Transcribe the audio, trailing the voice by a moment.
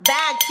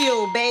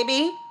you,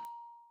 baby.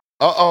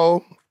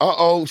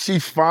 She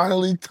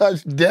finally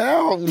touched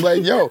down.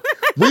 Like, yo,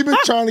 we've been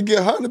trying to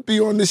get her to be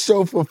on the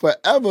show for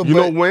forever. You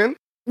know when?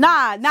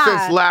 Nah.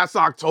 Since last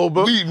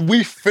October.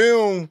 We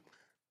filmed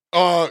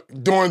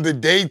during the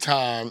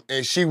daytime,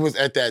 and she was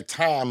at that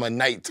time a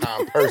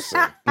nighttime person.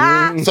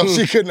 So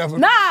she could never.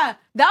 Nah,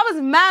 that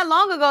was mad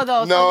long ago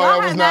though. No, so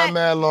that was not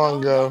mad long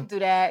ago. Don't do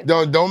that.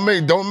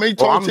 Don't make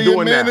talk to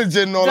your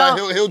manager and all that.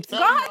 He'll tell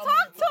go ahead,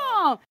 talk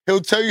to him.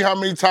 He'll tell you how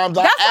many times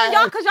That's I on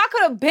y'all, because y'all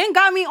could have been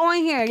got me on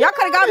here. Y'all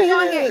could have got me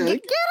on here. Get out of here.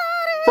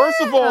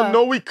 First of all,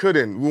 no, we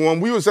couldn't. When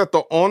we was at the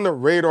On the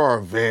Radar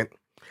event,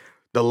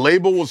 the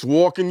label was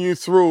walking you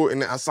through,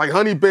 and I was like,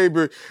 honey,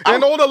 baby.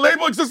 And all the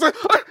label just said,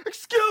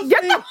 excuse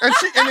me.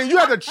 And then you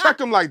had to check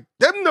them like,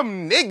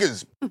 them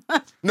niggas.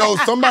 No,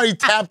 somebody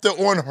tapped her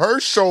on her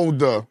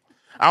shoulder.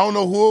 I don't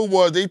know who it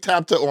was. They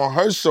tapped her on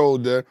her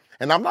shoulder.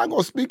 And I'm not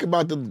going to speak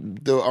about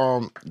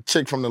the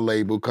chick from the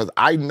label because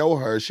I know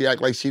her. She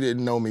act like she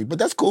didn't know me. But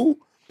that's cool.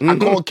 I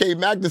called K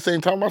Mac the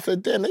same time. I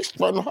said, damn, they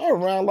strutting her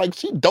around like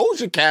she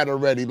Doja Cat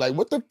already. Like,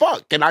 what the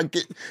fuck? Can I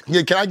get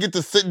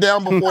to sit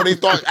down before they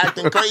start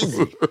acting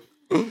crazy?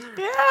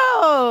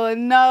 Yo,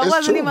 no, it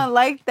wasn't even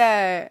like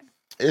that.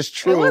 It's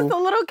true. It was a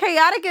little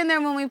chaotic in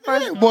there when we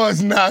first. It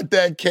was not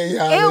that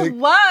chaotic. It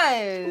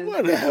was.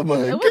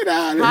 Whatever. Get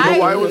out of here. You know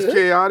why it was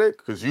chaotic?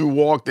 Because you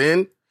walked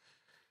in.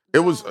 It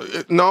was,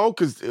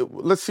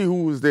 let's see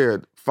who was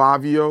there.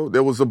 Fabio,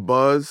 there was a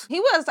buzz. He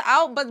was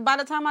out, but by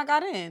the time I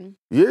got in.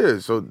 Yeah,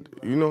 so,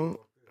 you know.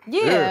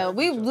 Yeah,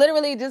 we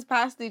literally just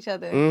passed each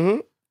other. Mm-hmm.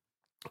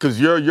 Because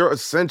your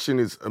ascension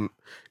is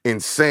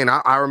insane.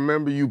 I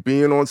remember you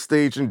being on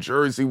stage in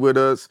Jersey with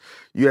us.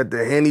 You had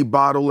the Henny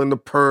bottle in the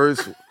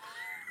purse.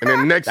 And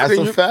then next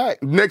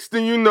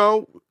thing you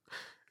know,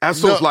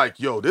 Esso's like,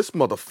 yo, this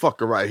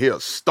motherfucker right here, a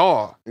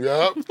star.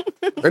 Yep.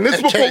 And this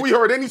is before we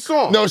heard any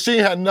song. No, she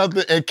had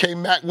nothing. And K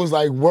Mac was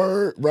like,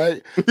 word,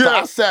 right?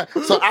 Yeah. So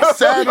I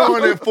sat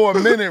on it for a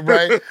minute,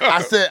 right?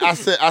 I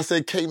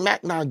said, K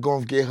Mac not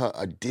gonna get her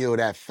a deal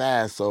that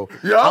fast. So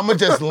I'm gonna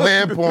just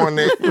lamp on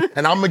it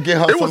and I'm gonna get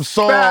her some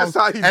songs.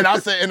 And I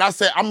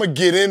said, I'm gonna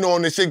get in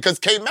on this shit. Cause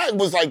K Mac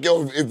was like,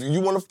 yo, if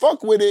you wanna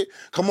fuck with it,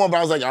 come on. But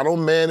I was like, I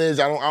don't manage,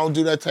 I don't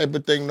do that type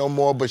of thing no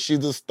more, but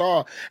she's a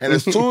star. And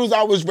as soon as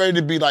I was ready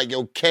to be like,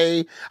 yo,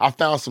 K, I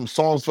found some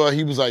songs for her.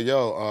 He was like,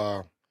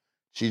 yo,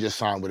 she just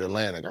signed with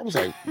Atlantic. I was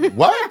like,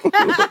 what?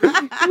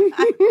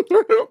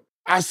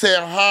 I said,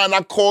 hon,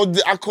 I called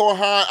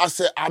hon. I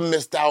said, I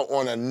missed out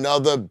on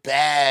another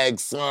bag,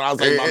 son. I was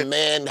like, my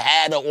man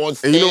had her on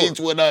stage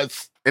with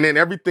us. And then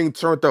everything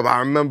turned up. I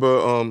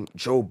remember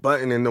Joe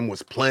Button and them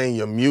was playing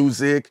your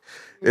music.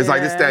 It's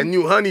like, it's that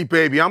new Honey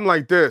Baby. I'm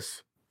like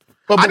this.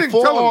 But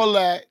before all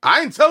that,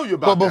 I didn't tell you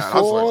about that. But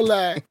before all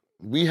that,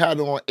 we had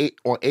it on eight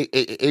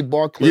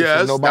bar clips. Yes,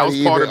 and nobody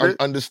even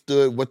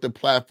understood what the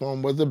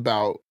platform was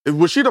about.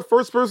 Was she the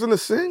first person to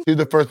sing? She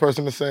was the first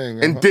person to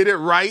sing. And did it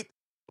right?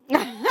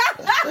 That's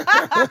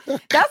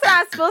why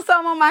I spilled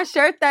something on my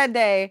shirt that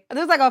day. It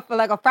was like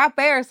a frappe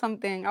or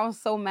something. I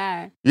was so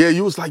mad. Yeah,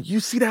 you was like,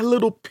 you see that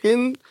little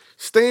pin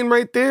stain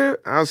right there?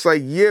 I was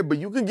like, yeah, but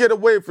you can get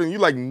away from it. You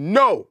like,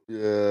 no.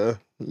 Yeah.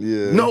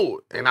 No.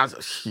 And I was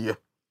like, yeah,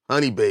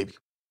 Honey Baby.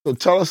 So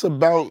tell us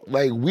about,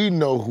 like, we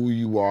know who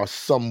you are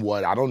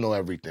somewhat. I don't know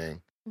everything.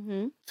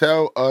 Mm-hmm.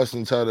 Tell us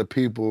and tell the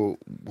people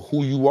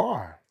who you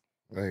are.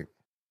 Like,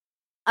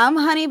 I'm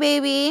Honey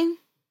Baby,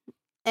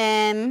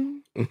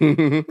 and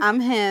I'm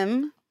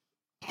him,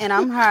 and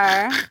I'm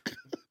her.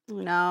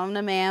 You know, I'm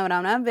the man, but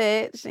I'm not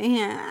bitch.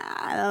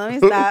 Yeah, let me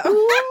stop.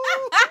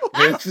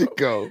 There she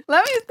go.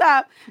 Let me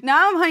stop.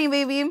 Now I'm Honey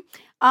Baby.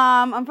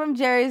 I'm from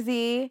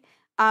Jersey.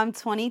 I'm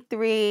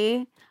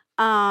 23.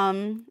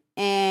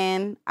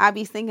 And I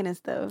be singing and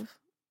stuff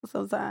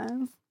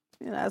sometimes.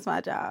 You know, that's my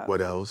job. What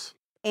else?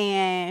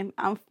 And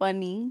I'm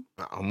funny.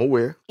 I'm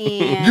aware.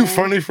 And you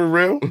funny for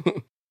real?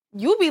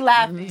 You be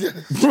laughing. So say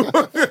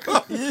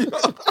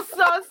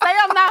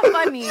I'm not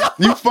funny.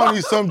 You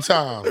funny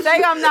sometimes.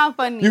 Say I'm not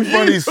funny. You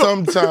funny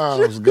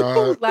sometimes,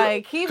 God.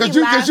 Like, he be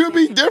laughing. Because you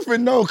be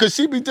different, no. Because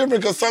she be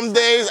different. Because some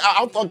days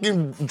I'll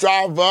fucking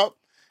drive up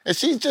and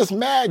she's just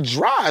mad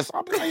dry. So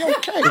I'll be like,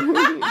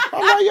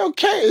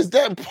 okay. Is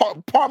that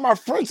part of my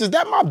French? Is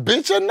that my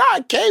bitch or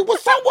not, Kay?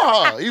 What's up with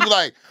her? He was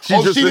like, she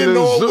didn't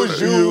know it was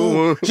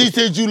you. She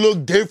said you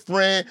look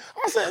different.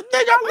 I said,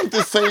 nigga, I look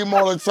the same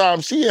all the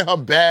time. She in her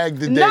bag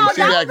today.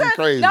 She acting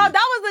crazy. No, that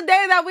was the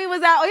day that we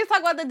was out. He's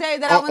talking about the day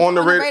that I went on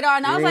the radar.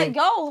 And I was like,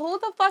 yo, who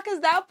the fuck is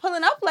that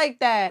pulling up like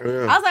that?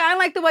 Yeah. I was like, I didn't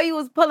like the way you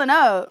was pulling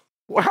up.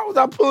 Well, how was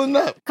I pulling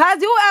up? Cause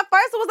you at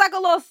first it was like a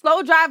little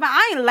slow driving.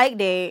 I ain't like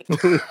that.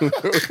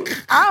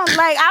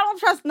 I don't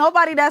trust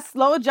nobody that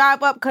slow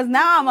drive up. Cause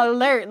now I'm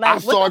alert.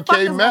 Like, what the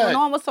fuck is going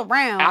on? What's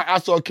around? I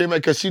saw K Mac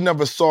because she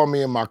never saw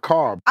me in my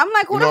car. I'm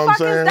like, who the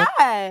fuck is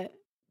that?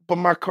 But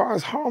my car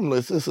is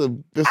harmless. It's a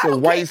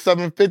white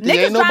 750.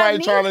 Ain't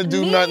nobody trying to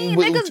do nothing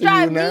with niggas to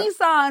drive you now.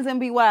 Nissans and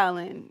be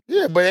wildin'.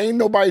 Yeah, but ain't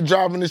nobody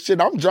driving this shit.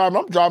 I'm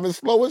driving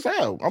slow as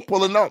hell. I'm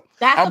pulling up.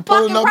 That's I'm the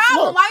fucking problem.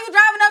 Slow. Why you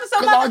driving up them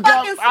so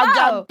motherfucking slow? I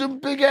got them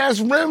big ass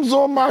rims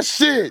on my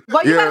shit.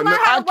 But you gotta learn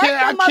how to work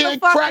them I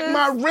can't crack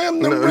my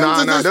rim. Them rims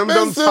is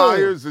expensive. Them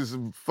tires is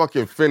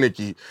fucking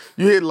finicky.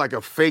 You hit like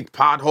a fake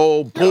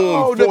pothole,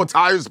 boom, 4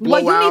 tires blow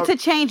out. Well, you need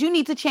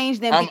to change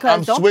them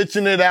because I'm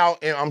switching it out,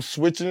 and I'm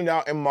switching it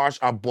out in March.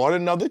 I bought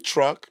another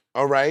truck.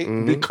 All right,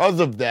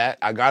 because of that,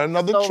 I got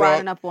another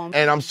truck,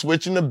 and I'm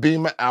switching the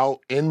Beamer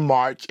out in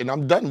March, and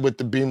I'm done with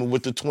the Beamer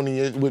with the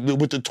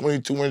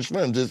 22-inch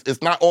rims.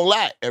 It's not all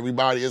that,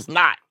 everybody. It's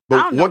not.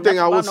 But one thing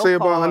I would say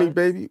about Honey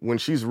Baby, when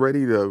she's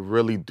ready to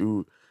really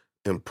do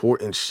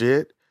important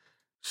shit,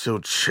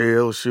 she'll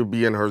chill. She'll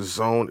be in her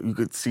zone. You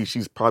could see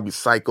she's probably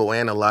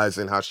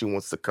psychoanalyzing how she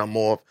wants to come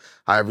off,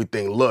 how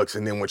everything looks,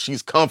 and then when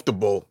she's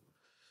comfortable.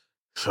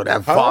 So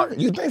that vibe.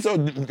 You think so?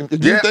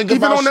 Do you think even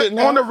about shit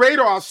now? On the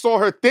radar, I saw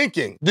her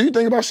thinking. Do you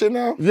think about shit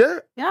now? Yeah.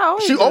 Yeah,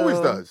 she always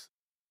does.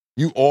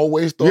 You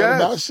always thought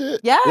about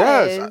shit?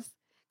 Yes.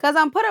 Because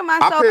I'm putting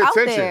myself out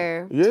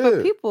there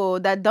for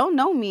people that don't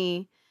know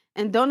me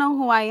and don't know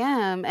who I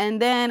am.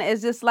 And then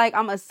it's just like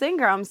I'm a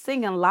singer. I'm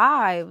singing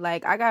live.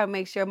 Like, I got to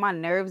make sure my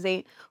nerves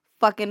ain't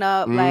fucking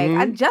up. Like,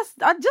 I just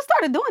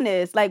started doing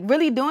this. Like,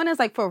 really doing this.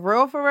 Like, for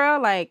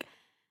real. Like,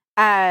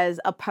 as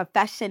a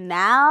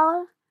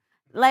professional.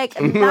 Like,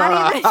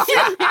 not even.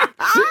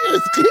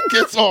 She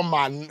gets on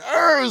my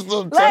nerves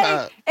sometimes.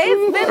 Like,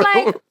 it's been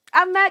like,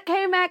 I met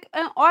K-Mac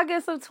in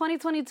August of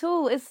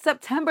 2022. It's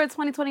September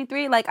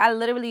 2023. Like, I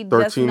literally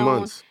just known. 13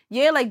 months.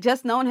 Yeah, like,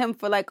 just known him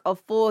for like a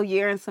full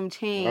year and some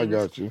change. I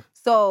got you.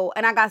 So,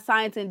 and I got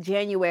signed in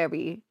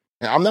January.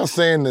 I'm not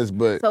saying this,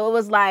 but... So it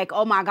was like,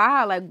 oh my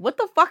God, like, what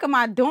the fuck am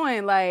I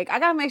doing? Like, I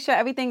gotta make sure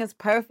everything is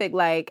perfect.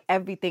 Like,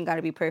 everything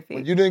gotta be perfect.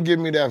 Well, you didn't give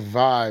me that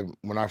vibe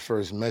when I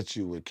first met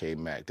you with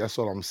K-Mac. That's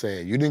what I'm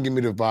saying. You didn't give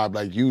me the vibe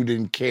like you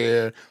didn't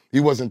care.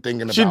 You wasn't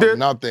thinking about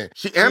nothing.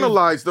 She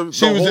analyzed the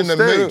She was whole in the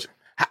stage. middle.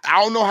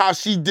 I don't know how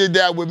she did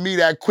that with me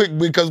that quick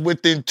because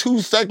within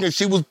 2 seconds,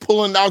 she was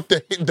pulling out the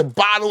bottle out the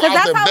bag. Because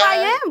that's how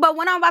I am. But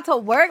when I'm about to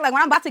work, like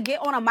when I'm about to get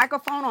on a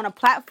microphone, on a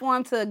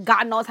platform to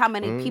God knows how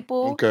many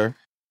people... Okay.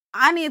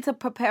 I need to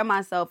prepare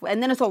myself.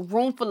 And then it's a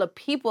room full of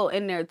people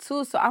in there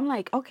too. So I'm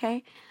like,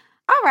 okay,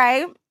 all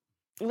right,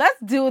 let's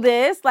do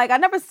this. Like, I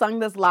never sung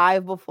this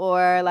live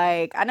before.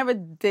 Like, I never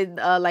did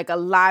like a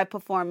live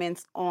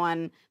performance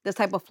on this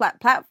type of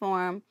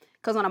platform.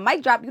 Because on a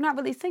mic drop, you're not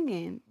really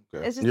singing.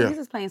 Okay. It's just the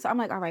music's playing. So I'm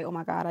like, all right, oh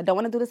my God, I don't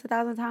want to do this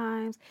 1,000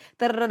 times.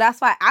 That's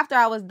why after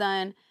I was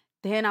done,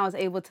 then I was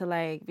able to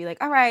like be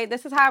like, all right,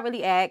 this is how I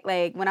really act.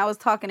 Like, when I was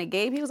talking to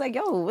Gabe, he was like,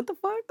 yo, what the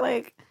fuck?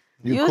 Like...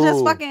 You was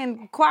just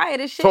fucking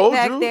quiet as shit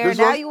back there.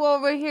 Now you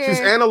over here.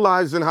 She's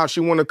analyzing how she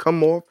want to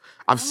come off.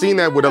 I've seen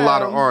that with a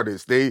lot of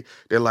artists. They're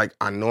like,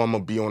 I know I'm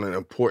gonna be on an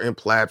important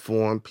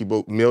platform.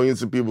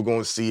 Millions of people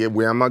gonna see it.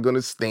 Where am I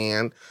gonna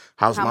stand?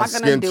 How's my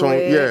skin tone?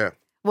 Yeah.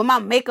 What my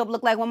makeup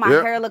look like? What my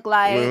hair look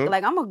like?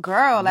 Like, I'm a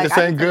girl. Like, this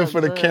ain't good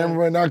for the camera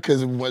right now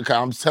because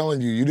I'm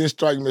telling you, you didn't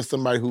strike me as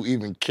somebody who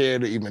even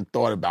cared or even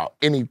thought about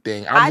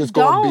anything. I'm just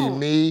gonna be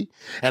me,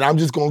 and I'm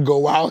just gonna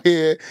go out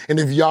here. And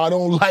if y'all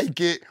don't like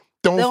it.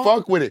 Don't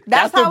fuck with it.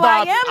 That's the how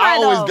vibe I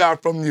always though.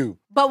 got from you.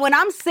 But when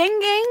I'm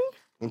singing,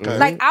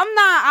 like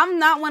I'm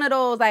not one of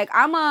those, like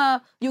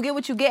you get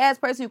what you get as a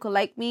person. You could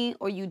like me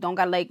or you don't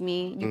gotta like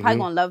me. You probably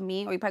gonna love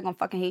me or you probably gonna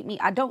fucking hate me.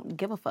 I don't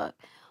give a fuck.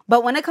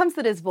 But when it comes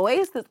to this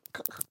voice,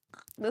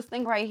 this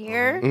thing right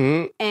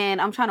here,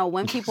 and I'm trying to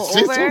win people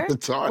over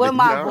with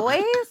my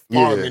voice.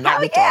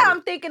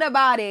 I'm thinking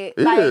about it.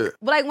 Like,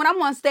 but like when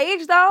I'm on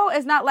stage though,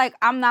 it's not like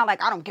I'm not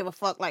like I don't give a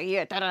fuck. Like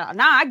nah,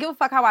 I give a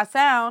fuck how I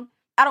sound.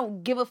 I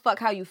don't give a fuck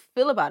how you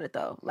feel about it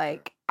though.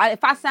 Like,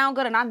 if I sound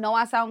good and I know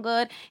I sound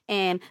good,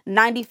 and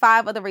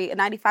 95%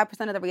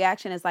 of the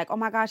reaction is like, "Oh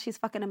my God, she's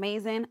fucking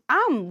amazing,"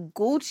 I'm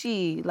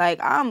Gucci. Like,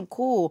 I'm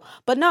cool.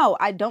 But no,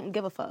 I don't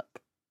give a fuck.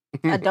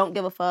 I don't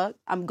give a fuck.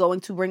 I'm going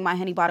to bring my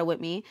Henny bottle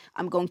with me.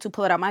 I'm going to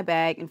pull it out my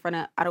bag in front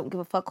of. I don't give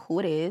a fuck who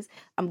it is.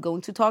 I'm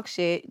going to talk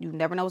shit. You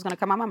never know what's gonna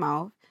come out my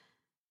mouth.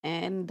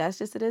 And that's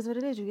just it is what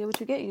it is. You get what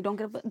you get. You don't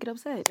get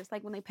upset. Just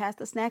like when they pass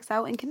the snacks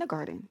out in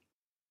kindergarten.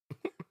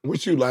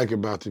 What you like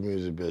about the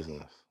music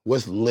business?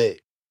 What's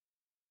lit?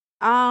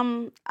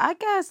 I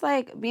guess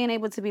like being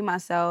able to be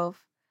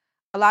myself.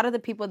 A lot of the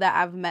people that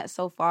I've met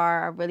so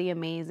far are really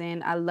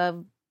amazing. I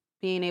love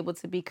being able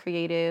to be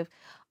creative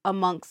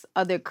amongst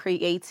other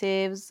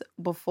creatives.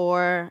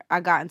 Before I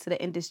got into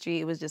the industry,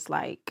 it was just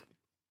like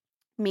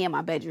me in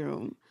my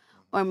bedroom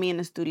or me in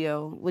the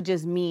studio with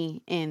just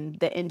me and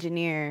the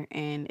engineer.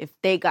 And if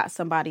they got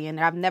somebody in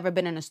there, I've never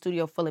been in a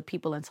studio full of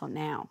people until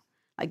now.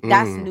 Like,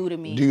 that's new to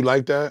me. Do you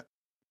like that?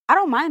 I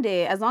don't mind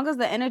it as long as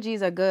the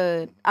energies are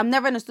good. I'm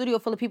never in a studio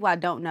full of people I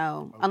don't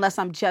know unless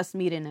I'm just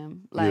meeting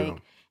them.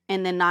 Like,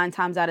 and then 9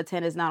 times out of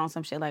 10 is not on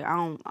some shit like I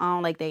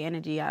don't like their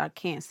energy. I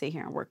can't sit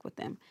here and work with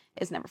them.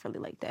 It's never really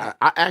like that.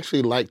 I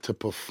actually like to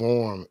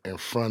perform in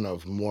front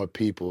of more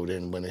people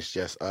than when it's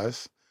just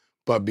us.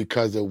 But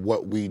because of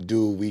what we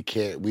do, we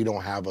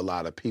don't have a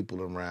lot of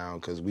people around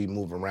because we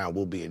move around.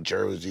 We'll be in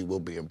Jersey, we'll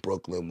be in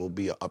Brooklyn, we'll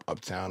be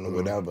uptown or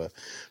whatever.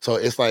 So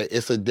it's like,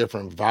 it's a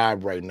different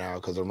vibe right now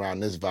because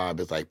around this vibe,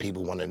 it's like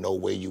people want to know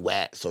where you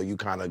at. So you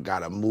kind of got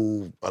to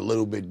move a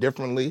little bit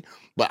differently.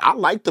 But I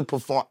like to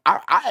perform.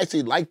 I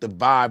actually like the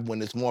vibe when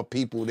there's more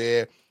people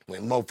there,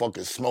 when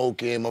motherfuckers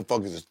smoking,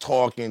 motherfuckers is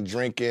talking,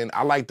 drinking.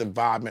 I like the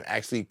vibe and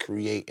actually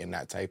creating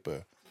that type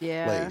of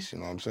place, you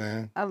know what I'm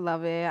saying? I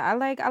love it. I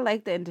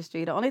like the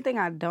industry. The only thing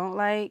I don't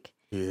like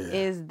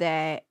is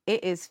that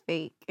it is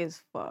fake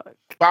as fuck.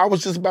 But I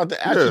was just about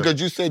to ask you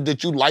because you said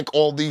that you like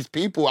all these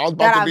people. I was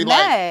about to be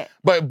like,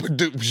 but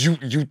do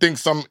you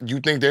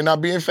think they're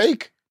not being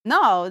fake?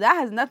 No, that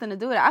has nothing to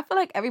do with it. I feel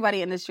like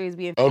everybody in the industry is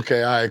being fake.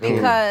 Okay, all right, cool.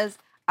 Because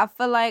I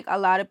feel like a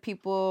lot of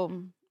people,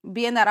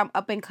 being that I'm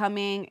up and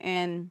coming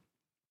and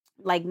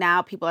like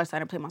now people are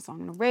starting to play my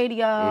song on the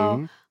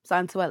radio.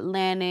 Starting to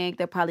Atlantic.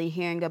 They're probably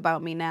hearing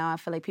about me now. I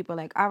feel like people are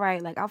like, all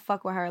right, like I'll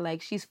fuck with her.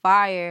 Like she's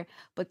fire.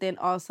 But then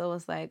also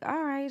it's like,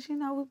 all right, you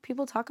know,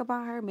 people talk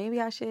about her.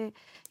 Maybe I should,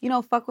 you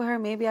know, fuck with her.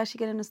 Maybe I should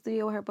get in the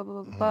studio with her, blah,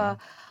 blah, blah, blah.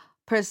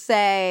 Per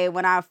se,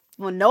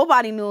 when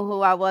nobody knew who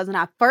I was when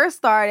I first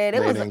started,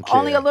 it was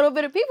only a little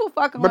bit of people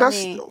fucking with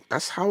me. But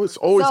that's how it's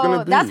always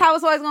gonna be. That's how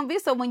it's always gonna be.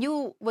 So when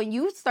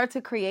you start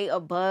to create a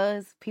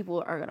buzz,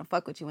 people are gonna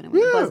fuck with you. And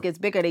when the buzz gets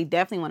bigger, they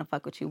definitely want to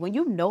fuck with you. When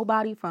you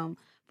nobody from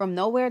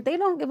nowhere, they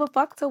don't give a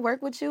fuck to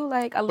work with you.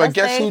 Like unless but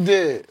guess who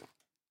did?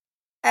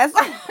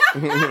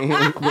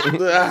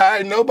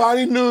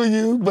 Nobody knew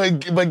you,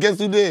 but guess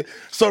who did?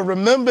 So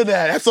remember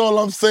that. That's all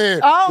I'm saying.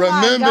 Oh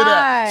remember my God.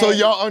 that. So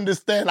y'all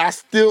understand. I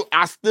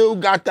still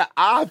got the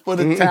eye for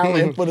the talent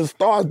and for the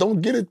stars.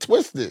 Don't get it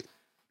twisted.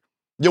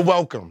 You're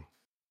welcome.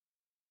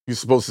 You're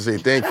supposed to say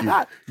thank you.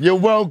 You're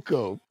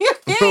welcome.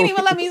 She didn't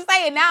even let me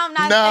say it. Now I'm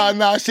not.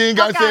 Nah, she ain't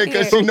got to say it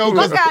because she knows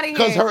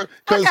because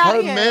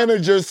her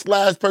manager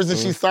 / person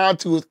she signed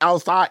to is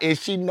outside and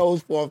she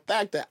knows for a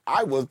fact that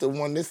I was the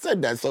one that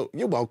said that. So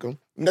you're welcome.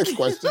 Next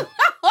question.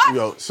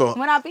 Yo, so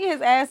when I beat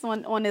his ass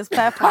on this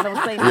platform,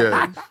 don't say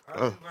nothing. I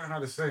didn't learn how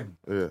to sing.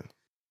 Yeah.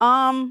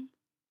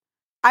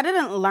 I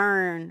didn't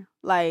learn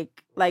like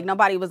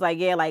nobody was like,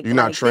 yeah, like you're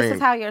not trained. This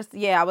is how you're.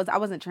 I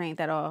wasn't trained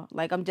at all.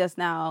 Like I'm just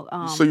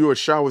now. So you're a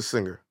shower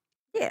singer.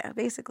 Yeah,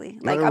 basically.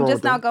 Like I'm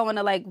just now going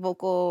to like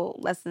vocal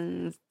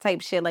lessons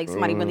type shit. Like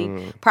somebody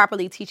really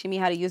properly teaching me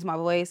how to use my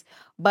voice.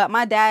 But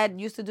my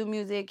dad used to do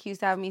music. He used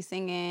to have me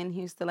singing.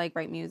 He used to like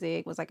write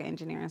music. Was like an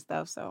engineer and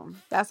stuff. So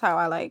that's how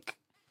I like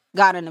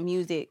got into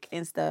music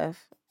and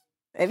stuff.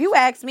 If you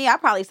ask me, I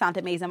probably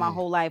sounded amazing my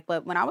whole life.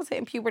 But when I was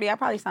hitting puberty, I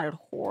probably sounded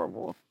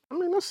horrible. I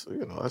mean, that's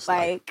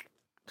like.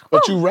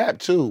 But you rap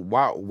too.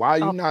 Why are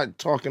you not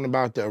talking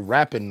about the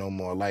rapping no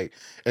more? Like,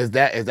 is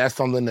that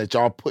something that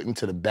y'all put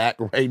into the back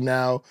right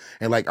now?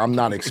 And like, I'm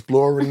not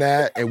exploring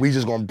that, and we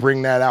just gonna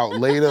bring that out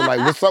later. Like,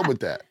 what's up with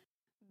that?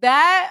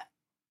 That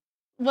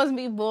was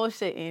me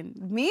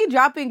bullshitting. Me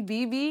dropping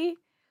Bxby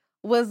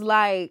was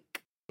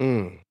like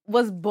it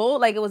was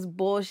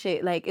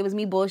bullshit. Like it was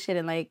me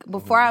bullshitting. Like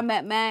before I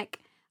met Mac,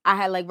 I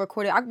had like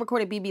recorded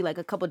Bxby like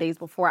a couple days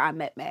before I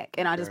met Mac,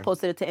 and I just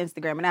posted it to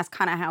Instagram, and that's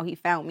kind of how he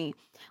found me.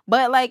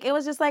 But like it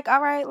was just like,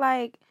 all right,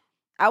 like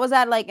I was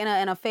at like in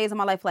a phase of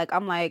my life, like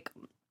I'm like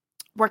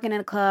working in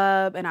a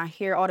club, and I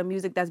hear all the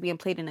music that's being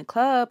played in the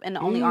club, and the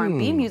only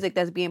R&B music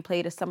that's being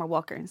played is Summer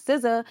Walker and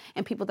SZA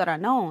and people that are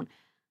known.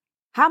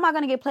 How am I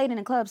gonna get played in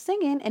a club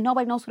singing and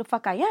nobody knows who the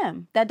fuck I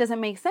am? That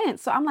doesn't make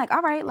sense. So I'm like,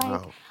 all right,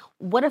 like. Wow.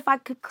 What if I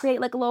could create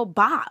like a little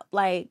bop,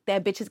 like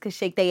that bitches could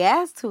shake their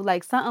ass to,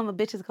 like something a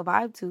bitches could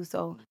vibe to?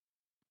 So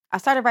I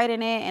started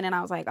writing it, and then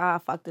I was like,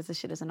 fuck this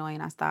shit is annoying.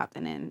 I stopped,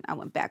 and then I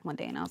went back one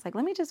day, and I was like,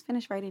 let me just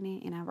finish writing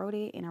it, and I wrote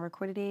it, and I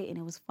recorded it, and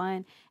it was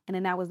fun, and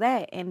then that was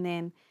that. And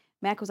then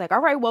Mac was like, all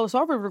right, well, it's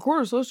already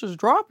recorded, so let's just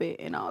drop it.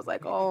 And I was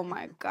like, oh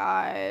my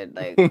God,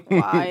 like,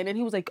 why? And then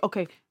he was like,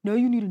 okay, now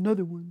you need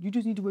another one. You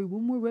just need to write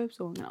one more rap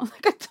song. And I was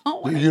like, I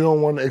don't want to. You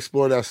don't want to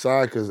explore that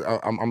side? Because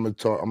I'm gonna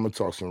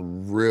talk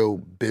some real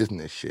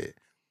business shit.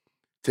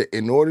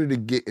 In order to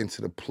get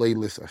into the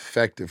playlist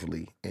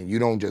effectively, and you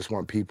don't just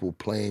want people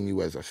playing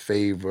you as a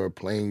favor,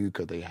 playing you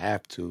because they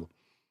have to,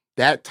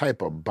 that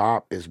type of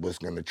bop is what's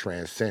going to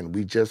transcend.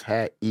 We just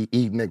had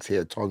Nix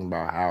here talking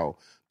about how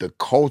the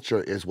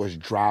culture is what's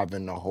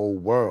driving the whole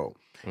world.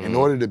 In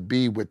order to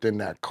be within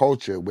that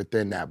culture,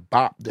 within that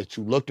bop that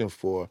you're looking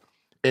for,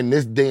 in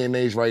this day and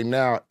age right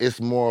now,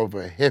 it's more of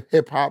a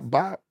hip-hop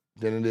bop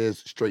than it is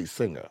straight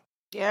singer.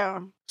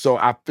 Yeah. So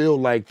I feel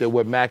like that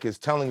what Mac is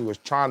telling you is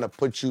trying to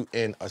put you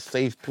in a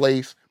safe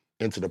place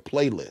into the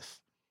playlist.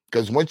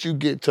 Because once you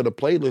get to the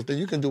playlist, then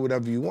you can do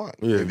whatever you want.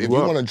 Yeah, if you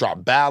want to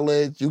drop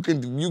ballads, you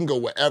can go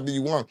wherever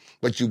you want.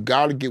 But you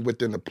got to get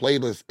within the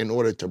playlist in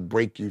order to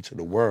break you to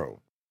the world.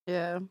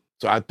 Yeah.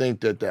 So I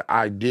think that the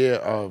idea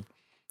of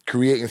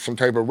creating some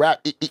type of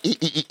rap,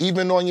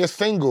 even on your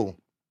single,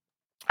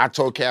 I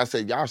told Kay, I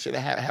said, y'all should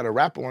have had a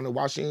rapper on it.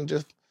 Why she didn't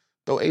just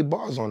throw 8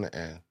 bars on the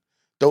end?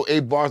 throw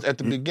 8 bars at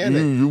the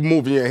beginning. You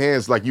moving your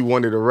hands like you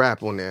wanted to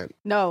rap on that.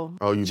 No.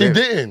 Oh, you She didn't?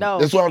 didn't. No.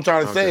 That's what I'm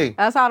trying to say.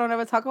 That's how I don't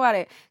ever talk about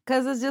it.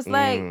 Because it's just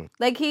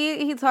like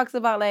he talks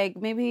about like,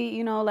 maybe,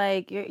 you know,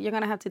 like you're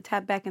going to have to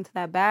tap back into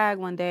that bag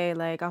one day.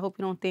 Like, I hope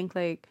you don't think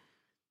like,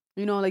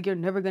 you know, like you're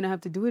never going to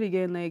have to do it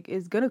again. Like,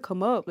 it's going to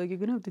come up. Like, you're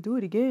going to have to do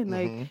it again.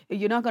 Like,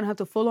 you're not going to have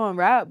to full on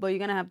rap, but you're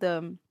going to have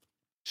to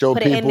show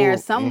put people it in there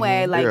some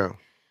way. Like,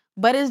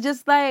 but it's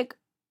just like,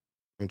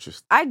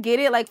 interesting. I get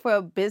it, like, for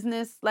a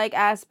business, like,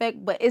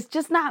 aspect, but it's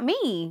just not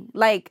me.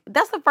 Like,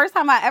 that's the first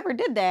time I ever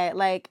did that.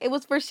 Like, it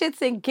was for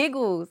shits and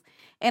giggles.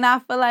 And I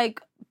feel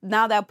like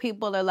now that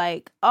people are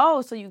like,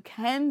 oh, so you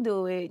can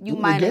do it. You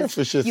might as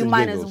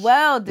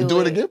well do it. Do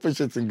it again for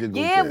shits and giggles.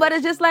 Yeah, but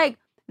it's just like,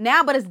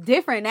 now, but it's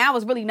different. Now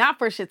it's really not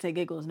for shits and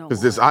giggles no more.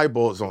 Because there's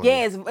eyeballs on you.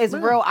 Yeah, it's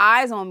real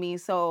eyes on me.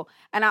 So,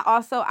 and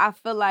I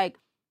feel like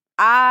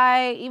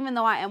even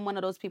though I am one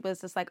of those people,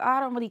 it's just like, oh, I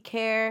don't really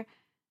care.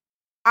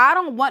 I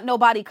don't want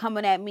nobody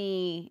coming at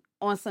me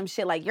on some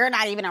shit like, you're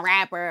not even a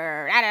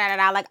rapper. Da, da, da,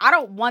 da. Like, I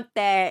don't want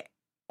that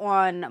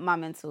on my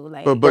mental.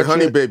 Like, but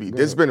honey, baby,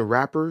 there's been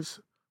rappers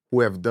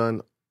who have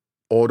done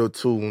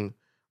auto-tune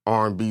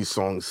R&B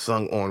songs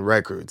sung on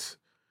records.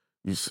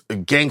 You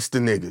gangster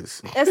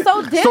niggas. It's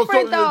so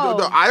different,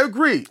 though. I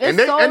agree.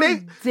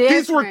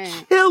 These were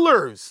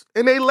killers.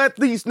 And they let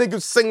these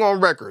niggas sing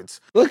on records.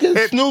 Look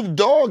at Snoop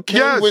Dogg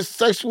came with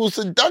Sexual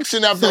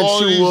Seduction after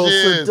all these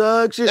years.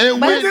 Seduction.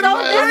 And went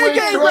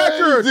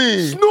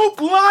records.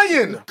 Snoop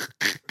lying.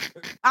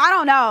 I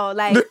don't know.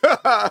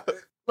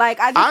 Like,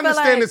 I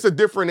understand like it's a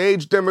different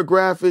age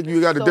demographic.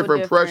 You got a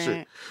different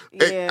pressure.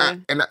 Yeah.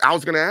 And I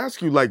was going to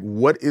ask you, like,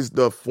 what is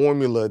the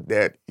formula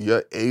that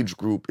your age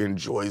group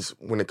enjoys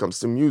when it comes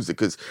to music?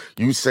 Because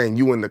you saying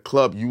you in the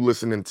club, you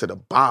listening to the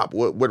bop.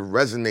 What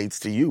resonates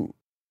to you?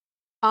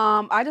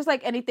 I just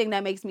like anything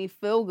that makes me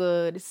feel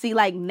good. See,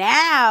 like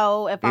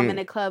now, if I'm in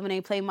a club and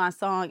they play my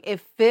song, it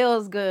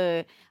feels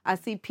good. I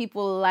see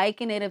people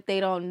liking it if they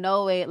don't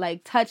know it,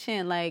 like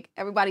touching, like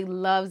everybody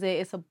loves it.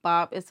 It's a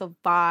bop, it's a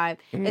vibe.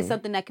 It's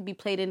something that can be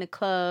played in the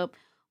club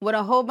with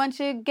a whole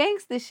bunch of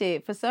gangster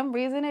shit. For some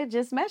reason, it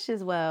just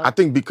meshes well. I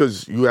think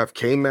because you have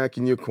K-Mac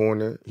in your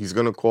corner, he's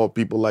gonna call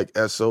people like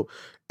Esso,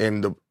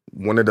 and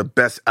one of the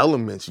best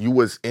elements, you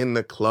was in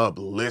the club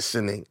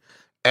listening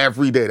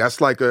every day. That's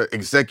like an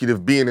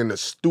executive being in the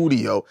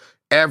studio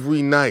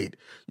every night.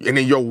 And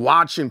then you're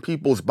watching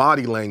people's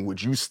body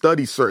language. You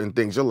study certain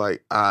things. You're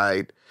like,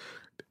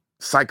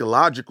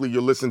 psychologically,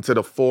 you're listening to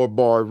the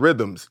 4-bar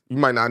rhythms. You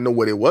might not know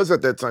what it was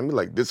at that time. You're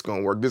like, this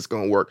gonna work, this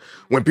gonna work.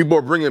 When people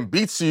are bringing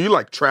beats to you, you're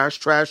like, trash,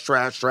 trash,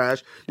 trash,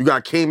 trash. You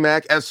got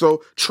K-Mac, Esso,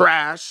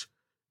 trash.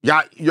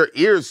 Your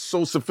ear's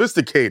so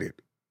sophisticated.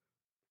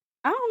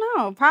 I don't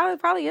know.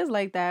 Probably is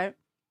like that.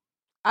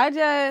 I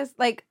just,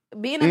 like,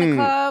 being in the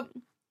club...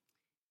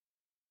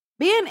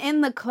 Being in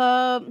the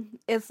club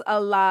is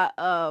a lot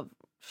of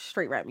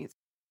straight rap music.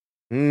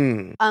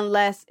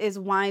 Unless it's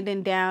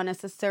winding down,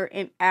 it's a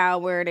certain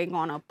hour, they're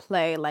going to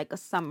play like a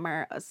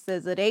Summer, a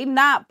SZA. They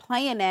not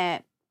playing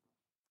that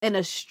in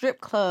a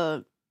strip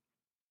club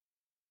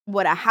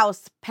with a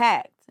house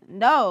packed.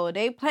 No,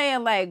 they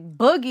playing like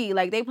boogie,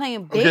 like they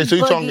playing big Okay, so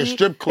you're boogie. talking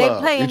strip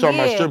club. You're talking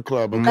about strip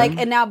club. Okay. Like,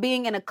 and now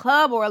being in a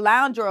club or a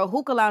lounge or a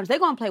hookah lounge, they're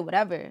going to play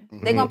whatever.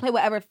 They're going to play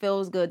whatever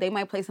feels good. They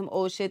might play some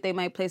old shit. They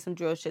might play some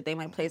drill shit. They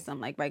might play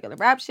some like regular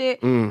rap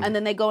shit. And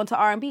then they go into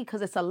R&B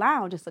because it's a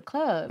lounge. It's a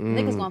club.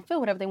 Niggas going to feel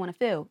whatever they want to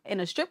feel.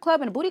 In a strip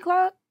club, in a booty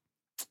club,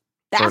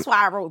 that's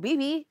why I wrote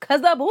BB.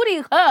 Because the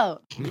booty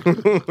club.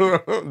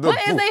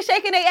 What is they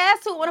shaking their ass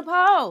to on a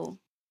pole?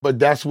 But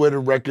that's where the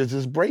records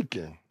is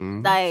breaking.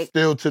 Like,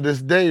 still to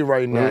this day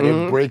right now,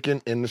 they're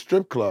breaking in the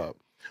strip club.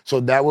 So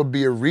that would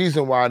be a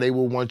reason why they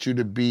would want you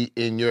to be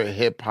in your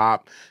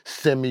hip-hop,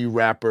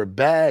 semi-rapper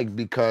bag,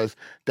 because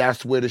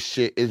that's where the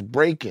shit is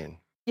breaking.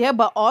 Yeah,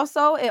 but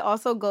also, it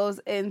also goes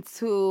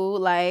into,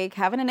 like,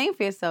 having a name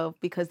for yourself,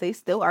 because they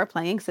still are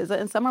playing SZA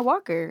and Summer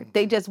Walker.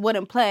 They just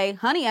wouldn't play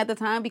Honey at the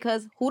time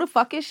because who the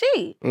fuck is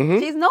she?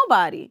 She's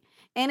nobody.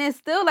 And it's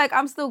still like,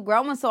 I'm still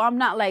growing, so I'm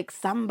not like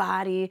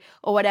somebody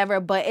or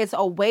whatever, but it's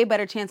a way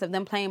better chance of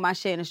them playing my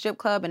shit in a strip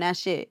club and that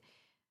shit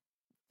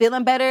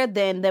feeling better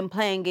than them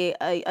playing it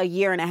a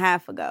year and a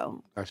half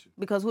ago. Gotcha.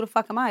 Because who the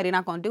fuck am I? They're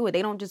not going to do it.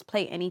 They don't just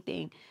play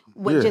anything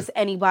with just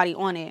anybody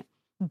on it.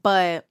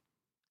 But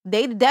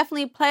they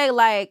definitely play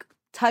like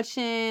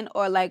touching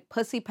or like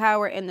pussy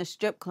power in the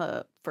strip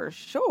club for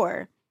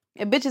sure.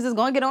 And bitches is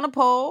going to get on a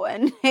pole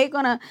and they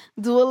going to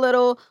do a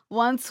little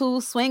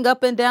 1-2 swing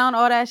up and down,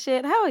 all that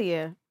shit. Hell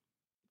yeah.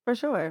 For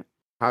sure.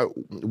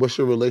 What's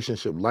your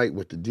relationship like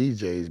with the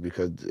DJs?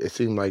 Because it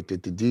seems like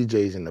that the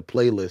DJs in the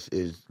playlist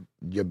is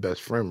your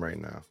best friend right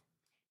now.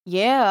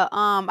 Yeah.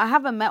 I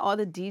haven't met all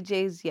the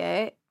DJs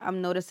yet. I'm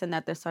noticing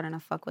that they're starting to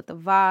fuck with the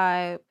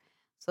vibe.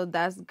 So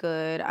that's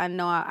good. I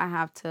know I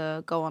have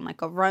to go on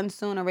like a run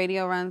soon, a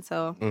radio run.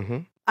 So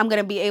I'm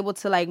going to be able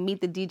to like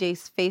meet the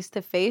DJs face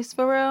to face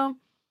for real.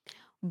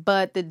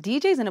 But the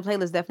DJs in the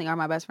playlist definitely are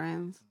my best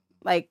friends.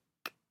 Like,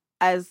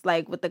 as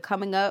like with the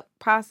coming up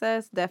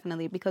process,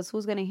 definitely. Because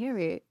who's going to hear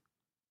it?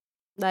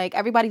 Like,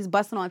 everybody's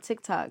busting on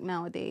TikTok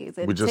nowadays.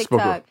 And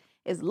TikTok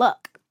is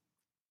luck.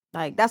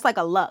 Like, that's like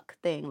a luck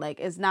thing. Like,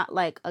 it's not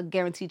like a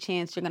guaranteed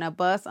chance you're going to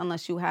bust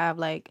unless you have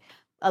like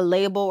a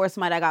label or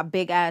somebody that got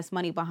big ass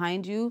money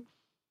behind you.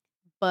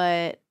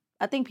 But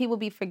I think people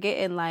be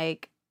forgetting,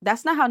 like,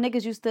 that's not how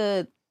niggas used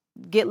to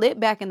get lit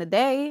back in the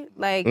day.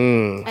 Like,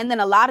 and then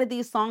a lot of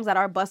these songs that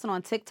are busting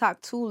on TikTok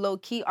too, low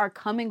key, are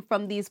coming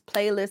from these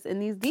playlists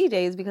and these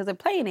DJs because they're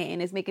playing it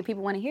and it's making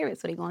people want to hear it.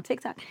 So they go on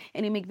TikTok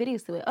and they make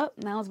videos to it. Oh,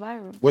 now it's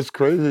viral. What's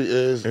crazy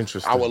is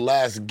our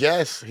last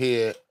guest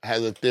here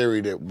has a theory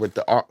that with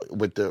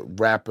the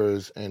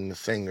rappers and the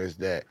singers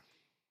that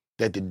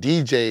the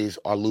DJs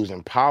are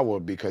losing power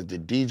because the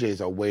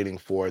DJs are waiting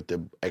for it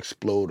to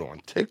explode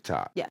on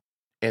TikTok. Yeah.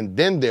 And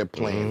then they're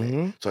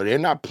playing it. So they're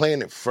not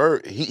playing it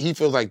first. He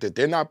feels like that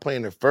they're not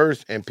playing it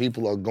first and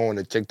people are going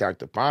to TikTok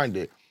to find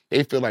it.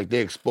 They feel like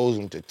they expose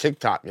them to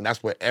TikTok and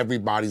that's where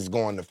everybody's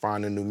going to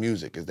find the new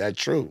music. Is that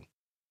true?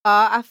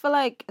 I feel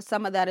like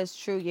some of that is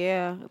true,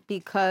 yeah.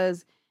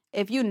 Because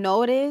if you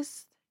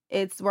notice,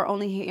 we're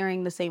only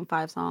hearing the same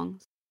 5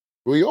 songs.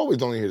 We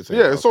always only hear the same.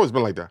 Yeah, it's always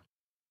been like that.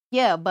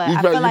 Yeah, but you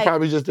I feel like...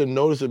 probably just didn't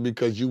notice it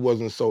because you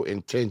wasn't so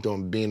intent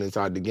on being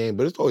inside the game,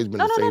 but it's always been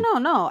the same.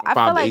 No. I 5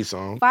 feel to 8 like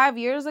songs. 5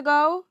 years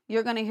ago,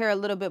 you're going to hear a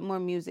little bit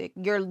more music.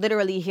 You're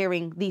literally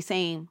hearing the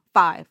same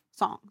 5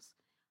 songs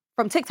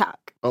from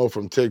TikTok. Oh,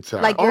 from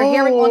TikTok. Like, you're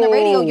hearing on the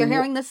radio, you're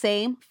hearing the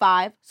same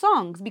 5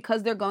 songs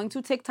because they're going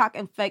to TikTok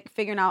and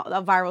figuring out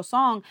a viral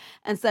song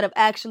instead of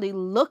actually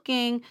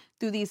looking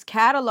through these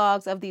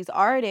catalogs of these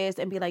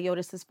artists and be like, yo,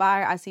 this is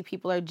fire. I see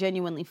people are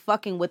genuinely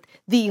fucking with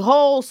the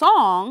whole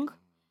song.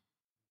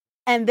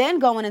 And then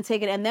going and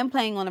taking it and then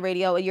playing on the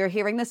radio, you're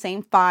hearing the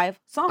same 5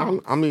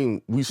 songs. I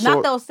mean, we saw...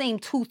 Not those same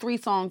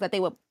 2-3 songs that they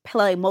would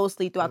play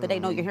mostly throughout the day.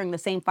 No, you're hearing the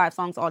same 5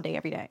 songs all day,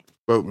 every day.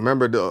 But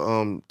remember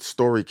the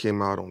story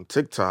came out on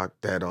TikTok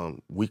that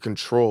we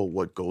control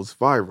what goes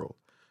viral.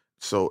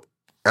 So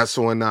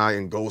SONI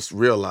and Ghost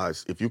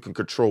realized if you can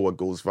control what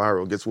goes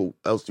viral, guess what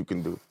else you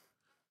can do?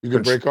 You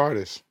can break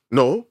artists.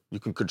 No,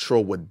 you can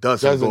control what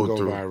doesn't go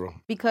through. Viral.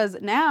 Because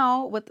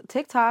now with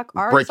TikTok,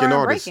 artists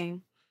aren't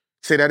breaking.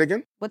 Say that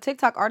again? With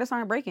TikTok, artists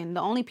aren't breaking.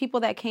 The only people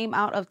that came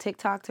out of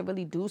TikTok to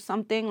really do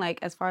something, like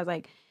as far as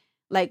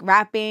like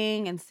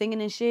rapping and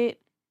singing and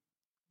shit,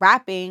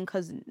 rapping,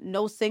 because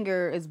no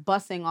singer is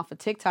busting off of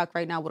TikTok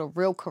right now with a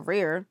real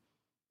career,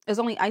 is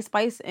only Ice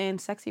Spice and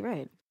Sexy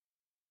Red.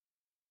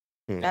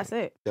 That's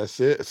it. That's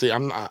it. See,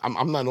 I'm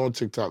not on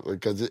TikTok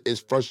because it's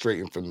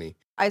frustrating for me.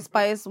 Ice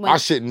Spice. My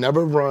shit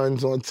never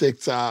runs on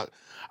TikTok.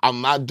 I'm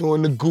not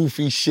doing the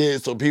goofy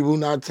shit, so people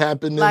not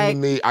tapping into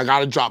me. I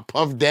gotta drop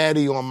Puff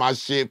Daddy on my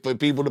shit for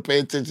people to pay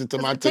attention to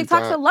my TikTok.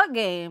 TikTok's a luck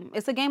game.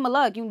 It's a game of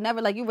luck. You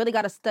really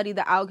gotta study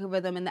the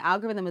algorithm, and the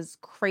algorithm is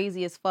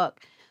crazy as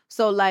fuck.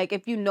 So, like,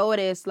 if you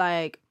notice,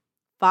 like,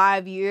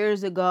 5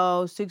 years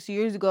ago, 6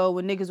 years ago,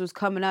 when niggas was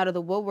coming out of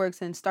the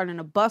woodworks and starting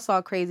to bust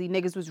all crazy,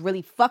 niggas was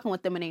really fucking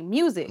with them in their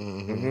music.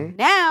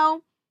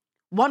 Now,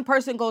 one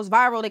person goes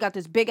viral, they got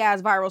this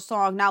big-ass viral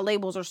song, now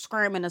labels are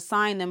screaming to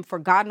sign them for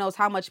God knows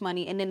how much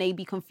money, and then they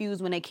be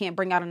confused when they can't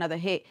bring out another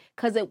hit,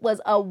 because it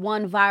was a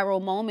one viral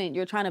moment.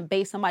 You're trying to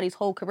base somebody's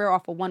whole career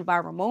off of one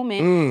viral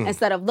moment,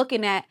 instead of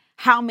looking at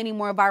how many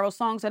more viral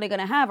songs are they going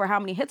to have, or how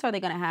many hits are they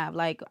going to have.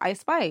 Like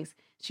Ice Spice,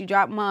 she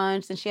dropped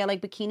Munch, and she had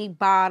like Bikini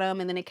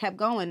Bottom, and then it kept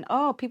going.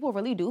 Oh, people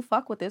really do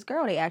fuck with this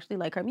girl. They actually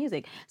like her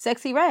music.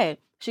 Sexy Red,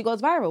 she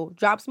goes viral,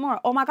 drops more.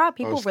 Oh my God,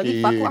 people really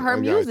fuck with her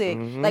music.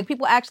 Like,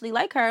 people actually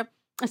like her.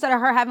 Instead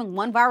of her having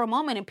one viral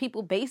moment and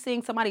people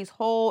basing somebody's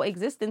whole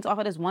existence off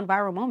of this one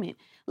viral moment.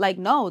 Like,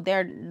 no,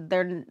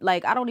 they're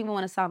like, I don't even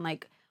want to sound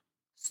like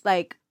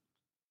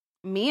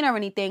mean or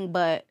anything,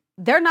 but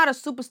they're not a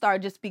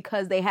superstar just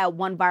because they had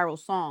one viral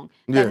song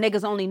that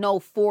niggas only know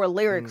 4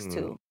 lyrics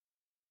to.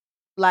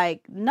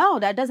 Like, no,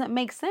 that doesn't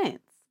make sense.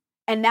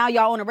 And now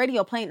y'all on the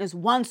radio playing this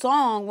one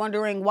song,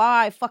 wondering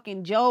why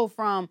fucking Joe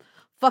from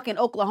fucking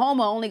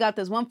Oklahoma only got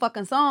this one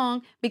fucking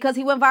song, because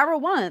he went viral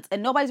once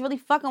and nobody's really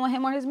fucking with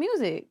him or his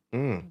music.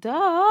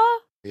 Duh.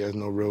 He has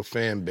no real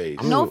fan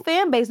base. No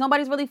fan base.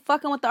 Nobody's really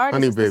fucking with the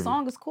artist. The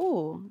song is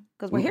cool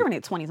because we're hearing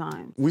it 20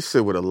 times. We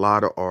sit with a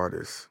lot of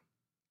artists.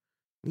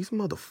 These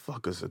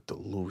motherfuckers are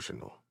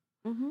delusional.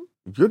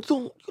 You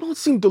don't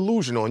seem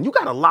delusional, and you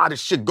got a lot of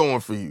shit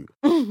going for you.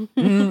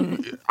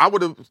 I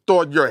would have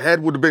thought your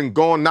head would have been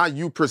gone, not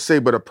you per se,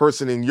 but a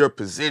person in your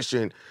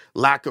position,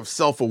 lack of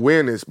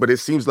self-awareness, but it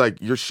seems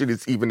like your shit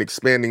is even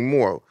expanding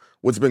more.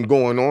 What's been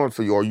going on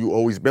for you, or you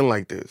always been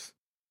like this?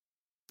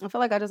 I feel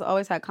like I just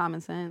always had common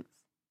sense.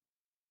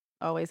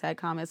 Always had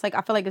common. It's like,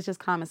 I feel like it's just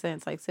common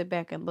sense. Like, sit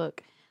back and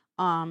look.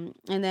 And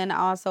then I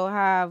also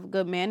have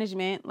good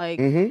management. Like,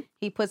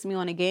 he puts me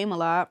on a game a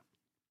lot.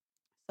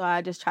 So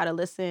I just try to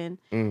listen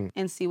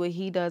and see what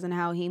he does and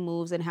how he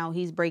moves and how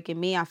he's breaking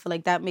me. I feel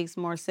like that makes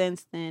more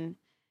sense than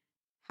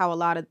how a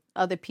lot of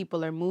other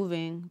people are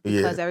moving,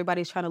 because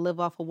everybody's trying to live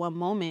off of one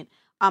moment.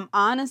 I'm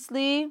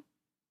honestly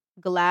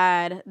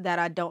glad that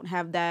I don't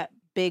have that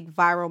big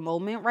viral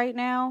moment right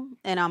now,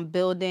 and I'm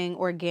building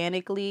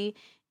organically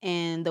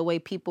and the way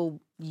people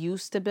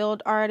used to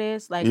build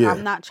artists. Like,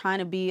 I'm not trying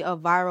to be a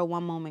viral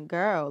one moment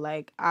girl.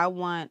 Like, I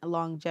want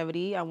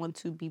longevity. I want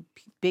to be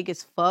big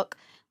as fuck.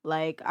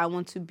 Like, I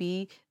want to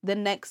be the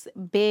next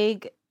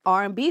big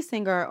R&B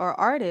singer or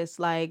artist.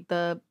 Like,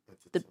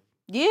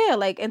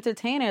 like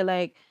entertainer.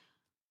 Like,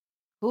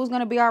 who's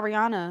gonna be our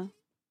Rihanna?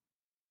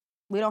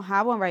 We don't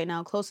have one right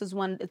now. Closest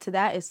one to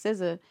that is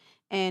SZA,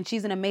 and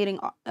she's an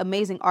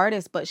amazing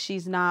artist, but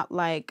she's not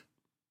like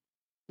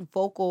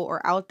vocal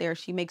or out there.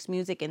 She makes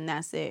music and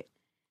that's it.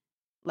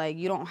 Like,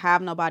 you don't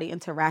have nobody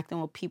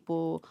interacting with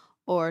people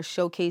or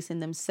showcasing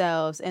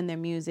themselves and their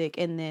music